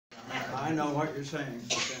I know what you're saying.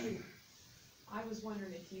 Okay. I was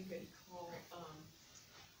wondering if you could call,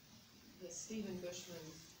 the Stephen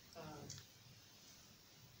Bushman's,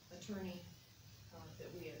 attorney,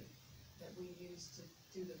 that we used to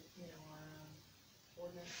do the, our,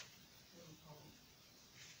 ordinance, what do you call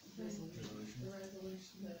it? Resolution. The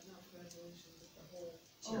resolution, not the resolution, but the whole.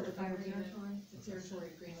 Oh, the agreement, the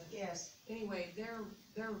territory agreement. Yes. Anyway, they're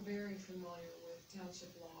very familiar with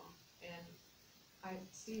township law, and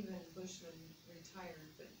Stephen Bushman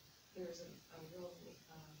retired, but there's a real,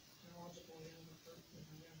 knowledgeable younger person,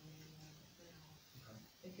 young man now. Okay.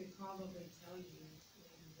 They could probably tell you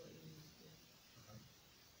maybe what you need to do.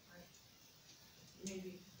 Okay.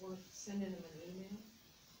 Maybe worth sending them an email,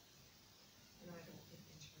 and I don't think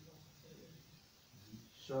they should go to it.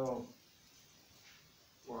 So,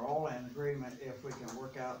 we're all in agreement if we can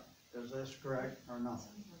work out, is this correct or not?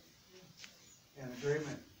 In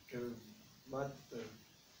agreement to let the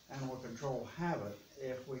animal control have it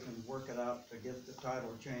if we can work it out to get the title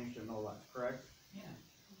changed and all that, correct? Yeah.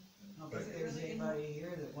 I don't think there's anybody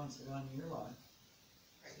here that wants it on your lot.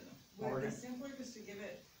 Would it be simpler just to give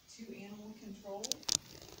it to animal control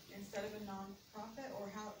instead of a non-profit,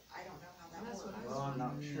 or how, I don't know how that That's works. what Well, I'm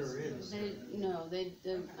not sure either.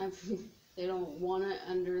 They don't want it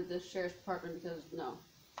under the sheriff's department because, no.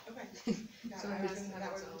 Okay. So it has to have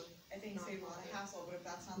That its would, own I think, save a lot of non-profit. hassle, but if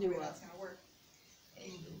that's not the way that's gonna work.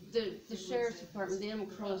 The sheriff's department, the animal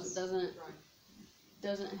control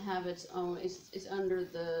doesn't have its own, it's under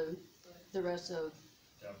the rest of,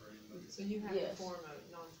 So you have Yes. to form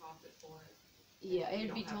a non-profit for it. yeah, You it'd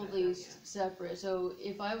don't be have that totally done yet. separate. So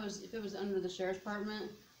if it was under the sheriff's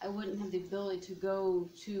department, I wouldn't have the ability to go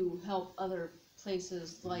to help other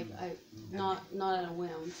places, like, not at a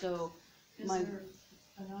whim, so. Is My- there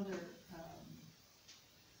another,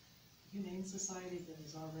 humane society that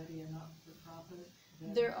is already a not-for-profit?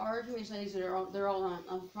 There are community societies that they're all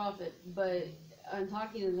non-profit, but I'm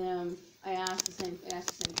talking to them, I asked the same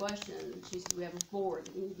question. She said, we have a board.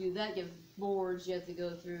 When you do that, you have boards you have to go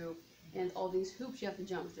through, and all these hoops you have to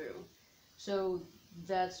jump through. So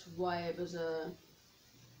that's why it was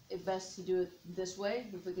best to do it this way.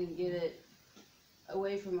 If we can get it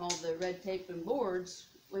away from all the red tape and boards,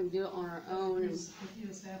 we can do it on our own. If you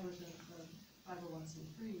establish a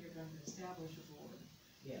 501c3, you're going to establish a board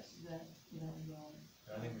Yes. that, will.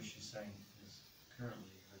 I think what she's saying is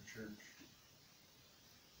currently her church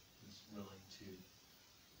is willing to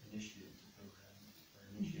initiate the program or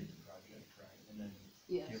initiate the project, right? And then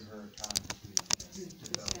Yes. give her time to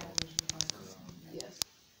develop establish a her own. Yes,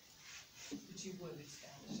 But you would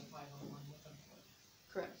establish a 501 with them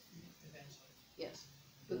correct, eventually. yes.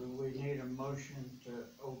 Do we need a motion to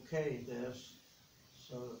okay this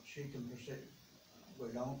so that she can proceed? We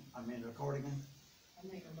don't, accordingly? I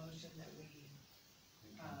make a motion that we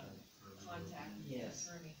contact the Yes.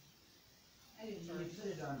 attorney. You put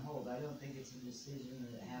it on hold. I don't think it's a decision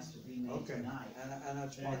that has to be made Okay, tonight. and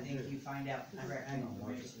that's But I fine think too. you find out the correct Hang on,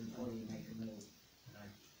 Marcia. information before you make a move. And I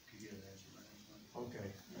could get an answer by next month.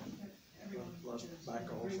 Okay, Everyone let's is back in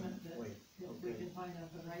off agreement and that wait. if we Okay. can find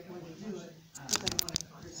out the right way to do it, Uh, then we want to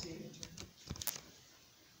proceed.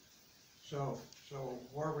 So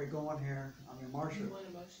where are we going here? Marcia You want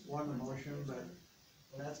a motion? won the motion, but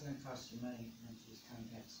Well, that's gonna cost you money, and that's just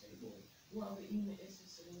contact state board. Well, the email, it's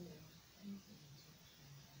just an email.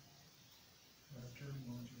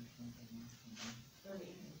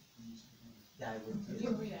 I would You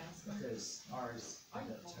do, would ask them, because ours, I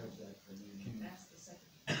got charged that for me. ask the second.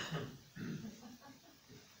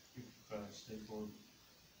 If state board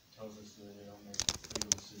tells us that they don't make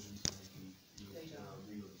legal decisions, then we can use They a don't.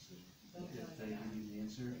 legal decision. Don't If tell they you give you the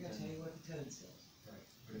answer, I gotta tell then, you what the code says. right,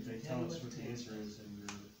 but if they tell us what the answer is, then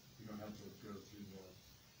we don't have to go through the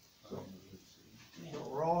legal decision. so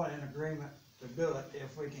we're all in agreement to do it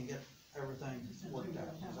if we can get everything worked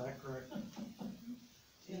out. Is that correct?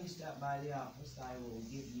 If you stop by the office, I will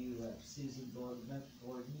give you Susan Gordon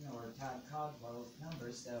or Todd Caldwell's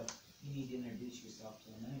number, so you need to introduce yourself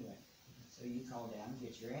to them anyway. So you call down and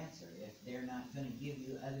get your answer. If they're not gonna give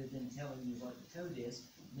you other than telling you what the code is,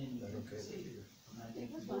 then you can proceed. And I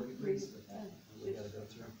think the board agrees with that. We gotta go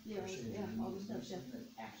through. Yeah, all the steps, yeah. That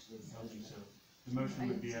actually tells you. So the motion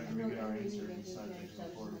would be after we get our answer and decide to go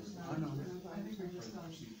forward with the I know. I think we're just on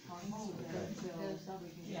hold until we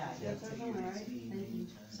can Yeah, get. that's your next meeting.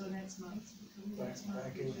 So next month.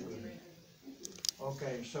 Thank you.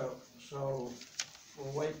 Okay, so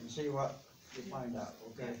we'll wait and see what you find out,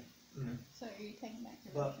 okay? So are you taking back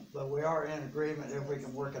your motion? But we are in agreement if we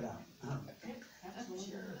can work it out.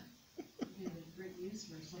 Absolutely. Be a great use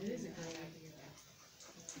for something. It is a great idea.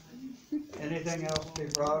 Anything else to be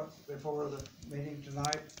brought before the meeting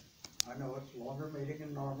tonight? I know meeting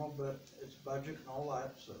and normal, but it's budget and all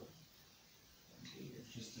that, so.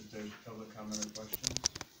 Just if there's public comment or questions,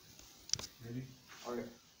 maybe? Okay.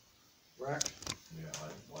 Rex? Yeah,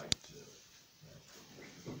 I'd like to.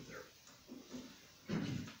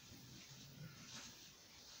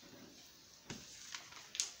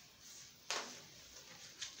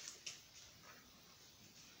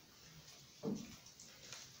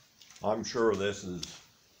 I'm sure this is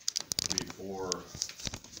before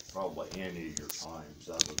probably any of your times,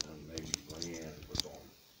 other than maybe Leanne was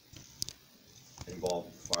involved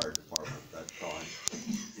with the fire department at that time.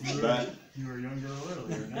 But, You were a young girl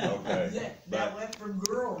earlier, now. okay, That but, went from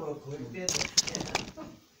girl real quick, didn't it?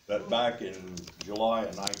 but back in July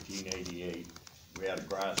of 1988, we had a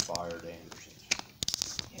grass fire at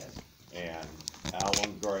Anderson's. Yes. And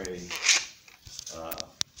Alan Gray,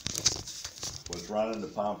 was running the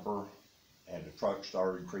pumper, and the truck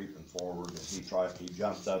started creeping forward, and he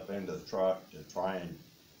jumped up into the truck to try and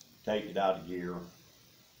take it out of gear,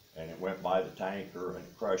 and it went by the tanker and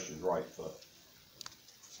it crushed his right foot.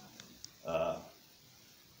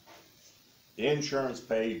 The insurance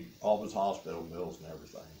paid all of his hospital bills and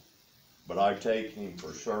everything, but I've taken him for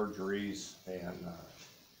surgeries, and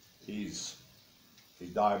he's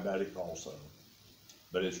diabetic also.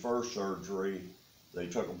 But his first surgery, they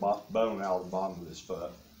took a bone out of the bottom of his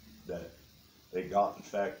foot that it got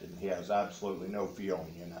infected, and he has absolutely no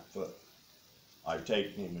feeling in that foot. I've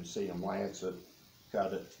taken him and seen him lance it,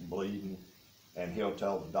 cut it, bleeding, and he'll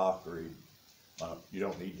tell the doctor, you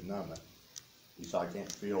don't need to numb it. He said, I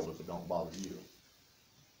can't feel it if it don't bother you.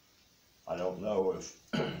 I don't know if,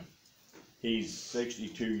 he's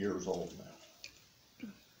 62 years old now.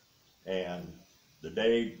 And the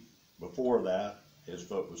day before that, his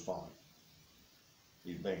foot was fine.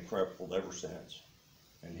 He's been crippled ever since.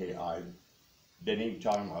 And I didn't even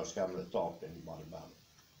tell him I was coming to talk to anybody about it.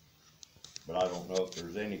 But I don't know if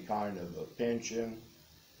there's any kind of a pension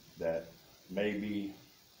that maybe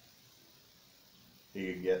he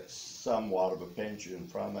could get somewhat of a pension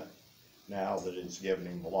from it now that it's giving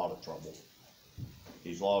him a lot of trouble.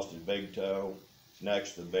 He's lost his big toe,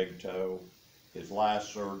 next to the big toe. His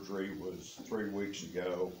last surgery was 3 weeks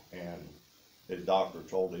ago, and his doctor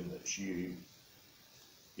told him that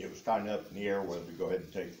it was kind of up in the air whether to go ahead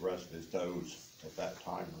and take the rest of his toes at that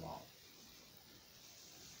time or not.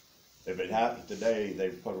 If it happened today, they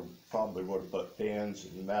probably would have put pins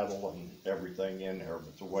and metal and everything in there,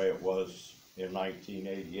 but the way it was in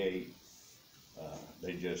 1988,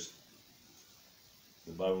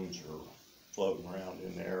 the bones are floating around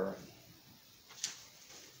in there.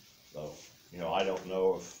 So, I don't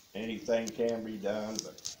know if anything can be done,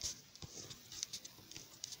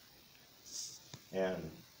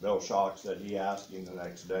 and Bill Schock said he asked him the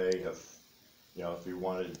next day if he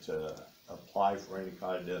wanted to apply for any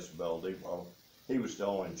kind of disability. Well, he was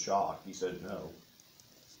still in shock. He said no.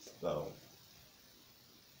 So.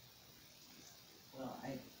 Well,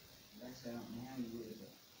 actually, I don't know how you would have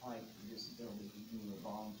applied for disability. You were a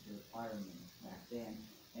volunteer fireman back then.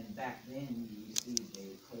 And back then, you received a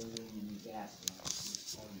clothing and a gas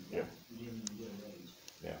allowance. Yep. You didn't even get a wage.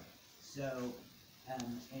 Yeah. So,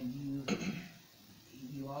 and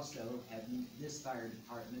you also have, this fire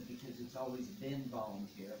department, because it's always been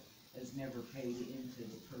volunteer, has never paid into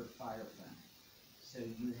the per fire fund. So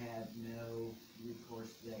you have no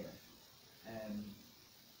recourse there.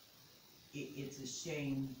 It's a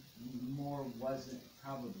shame more wasn't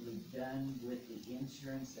probably done with the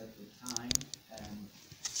insurance at the time.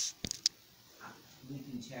 We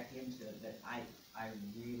can check into it, but I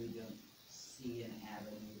really don't see an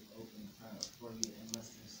avenue open for you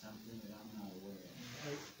unless there's something that I'm not aware of.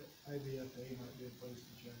 IBFA might be a place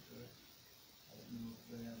to check that. I don't know if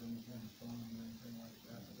they have any kind of fund or anything like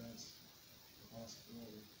that, but that's a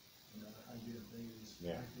possibility. IBFA is,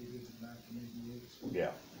 Yeah. they did it back in '88, so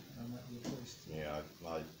Yeah. that might be a place to. Yeah,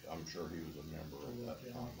 I'm sure he was a member at that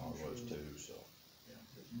time. I was too, so. Yeah,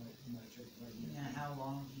 but you might check that. You know how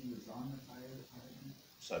long he was on the fire department?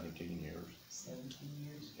 17 years. 17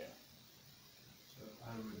 years? Yeah. So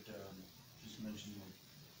I would, just mention that,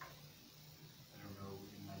 I don't know,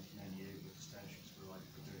 in 1998 what the statutes were like,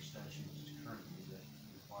 but there are statutes currently that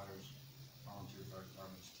requires volunteer fire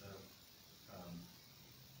departments to,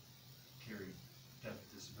 carry death,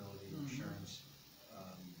 disability insurance,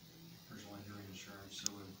 personal injury insurance, so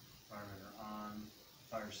when firemen are on the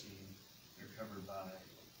fire scene, they're covered by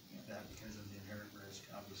that because of the inherent risk,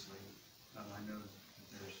 obviously. I know that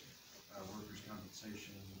there's, workers'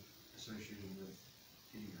 compensation associated with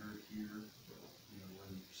getting hurt here,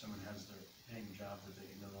 when someone has their paying job that they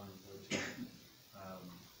can no longer go to.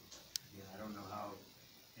 I don't know how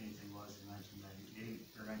anything was in 1998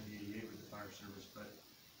 or 1988 with the fire service, but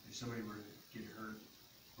if somebody were to get hurt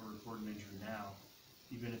or report an injury now,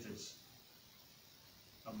 even if it's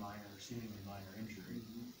a minor, seemingly minor injury,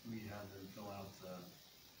 we have them fill out the,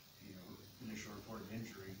 initial report of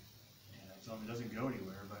injury, and I tell them it doesn't go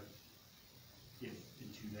anywhere, but if in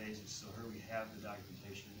 2 days it's still hurt, we have the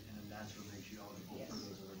documentation, and then that's what makes you eligible for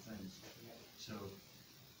those other things. So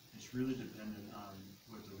it's really dependent on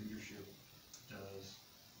what the leadership does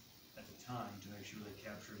at the time to make sure they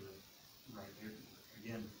capture the right paperwork.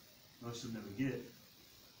 Again, most of them that we get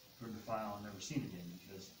put in the file and never seen again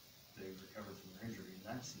because they recovered from their injury. In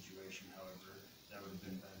that situation, however, that would have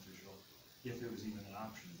been beneficial if it was even an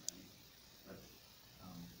option then. But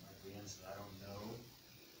like Leanne said, I don't know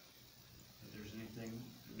if there's anything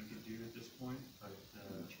that we could do at this point, but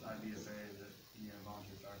IVFA, the Indiana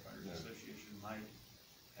Volunteer Firefighters Association, might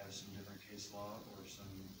have some different case law or some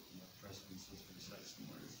precedents that's been set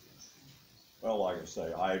somewhere. Well, like I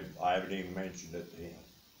say, I haven't even mentioned it to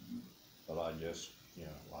him, but I just,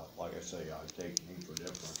 like I say, I've taken him for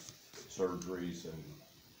different surgeries and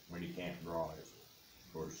when he can't drive.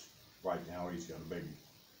 Of course, right now he's got a big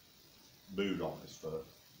boot on his foot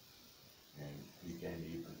and he can't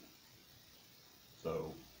even,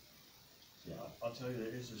 so, I'll tell you,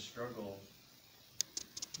 it is a struggle,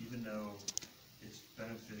 even though it's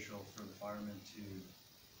beneficial for the firemen to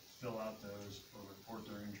fill out those or report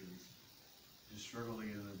their injuries. It's a struggle to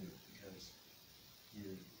get them to do it because you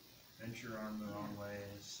bent your arm the wrong way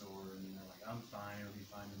and it's sore and you're like, I'm fine, it'll be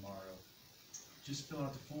fine tomorrow. Just fill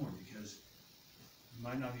out the form because you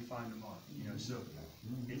might not be fine tomorrow, so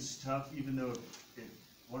it's tough, even though it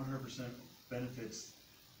 100% benefits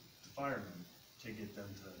the firemen to get them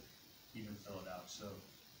to even fill it out. So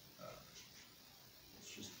it's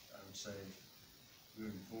just, I would say,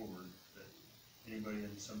 moving forward, that anybody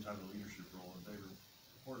in some type of leadership role, if they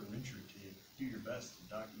report an injury to you, do your best to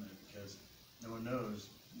document it because no one knows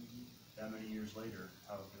that many years later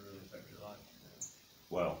how it could really affect your life.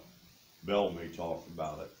 well, Bill and me talked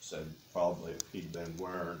about it, said probably if he'd been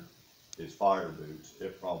wearing his fire boots,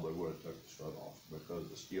 it probably would have took his foot off because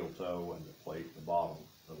the steel toe and the plate at the bottom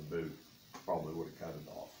of the boot probably would have cut it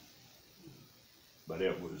off. But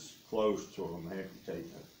it was close to him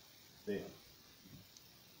amputating it then.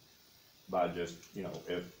 But I just,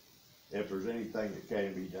 if there's anything that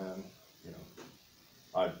can be done,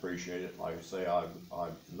 I'd appreciate it. Like I say, I've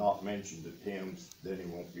not mentioned it to him, then he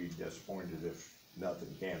won't be disappointed if nothing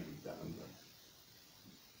can be done, but,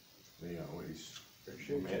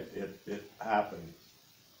 it happened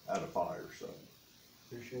at a fire, so.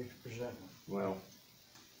 Appreciate you presenting. Well,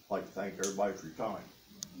 I'd like to thank everybody for your time.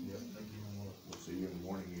 Yep. Thank you. We'll see you in the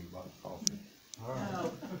morning, eat about coffee. All right.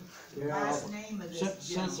 No, Yeah, last name of this Since-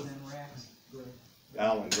 gentleman, Rex,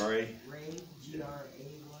 Alan Gray? Ray,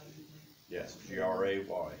 G-R-A-Y, Yes,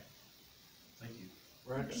 G-R-A-Y. Thank you.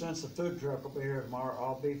 Rick, since the food truck will be here tomorrow,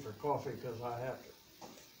 I'll be for coffee, cause I have to,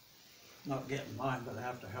 not getting mine, but I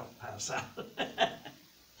have to help pass out.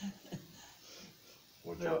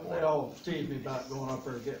 Which They all tease me about going up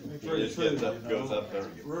there and getting He free just food, gets up, goes you know. up there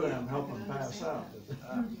and gets Really, food. I'm helping pass out. You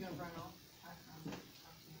gonna run off?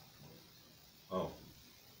 Oh,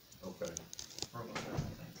 okay. We're almost done, I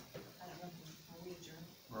think. Are we adjourned?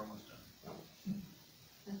 We're almost done.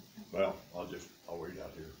 Well, I'll wait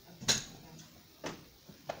out here.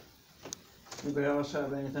 Anybody else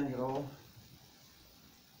have anything at all?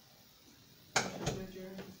 I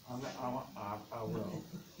will.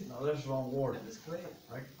 No, this is on water. That was quick.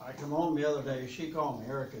 I come home the other day, she called me,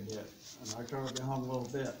 Erica did, and I covered me home a little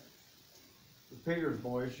bit. The Peters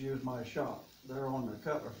boys use my shop. They're on the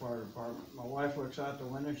Cutler Fire Department. My wife looks out the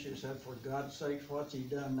window, she said, for God's sakes, what's he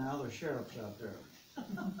done now? The sheriff's out there.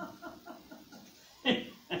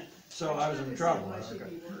 So I was in trouble, Erica.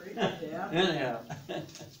 Yeah. Anyhow,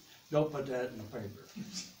 don't put that in the paper.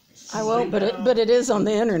 I won't, but it is on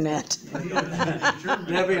the internet.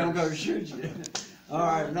 Debbie, I'm gonna shoot you. All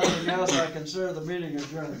right, nothing else, I consider the meeting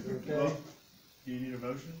adjourned, okay? Well, do you need a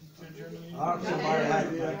motion to adjourn the meeting? Somebody had to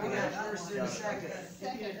We make got it. first and a second.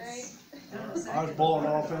 Second, right? I was blowing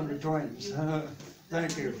off in between.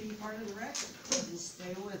 Thank you. Be part of the record. Just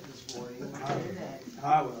stay with us for you. Hear that.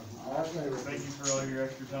 I will. I'll stay with Thank you for all your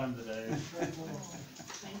extra time today. Thank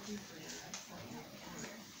you for that.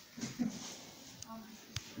 you.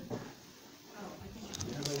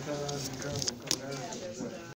 Everybody thought I was in trouble, 'cause I was-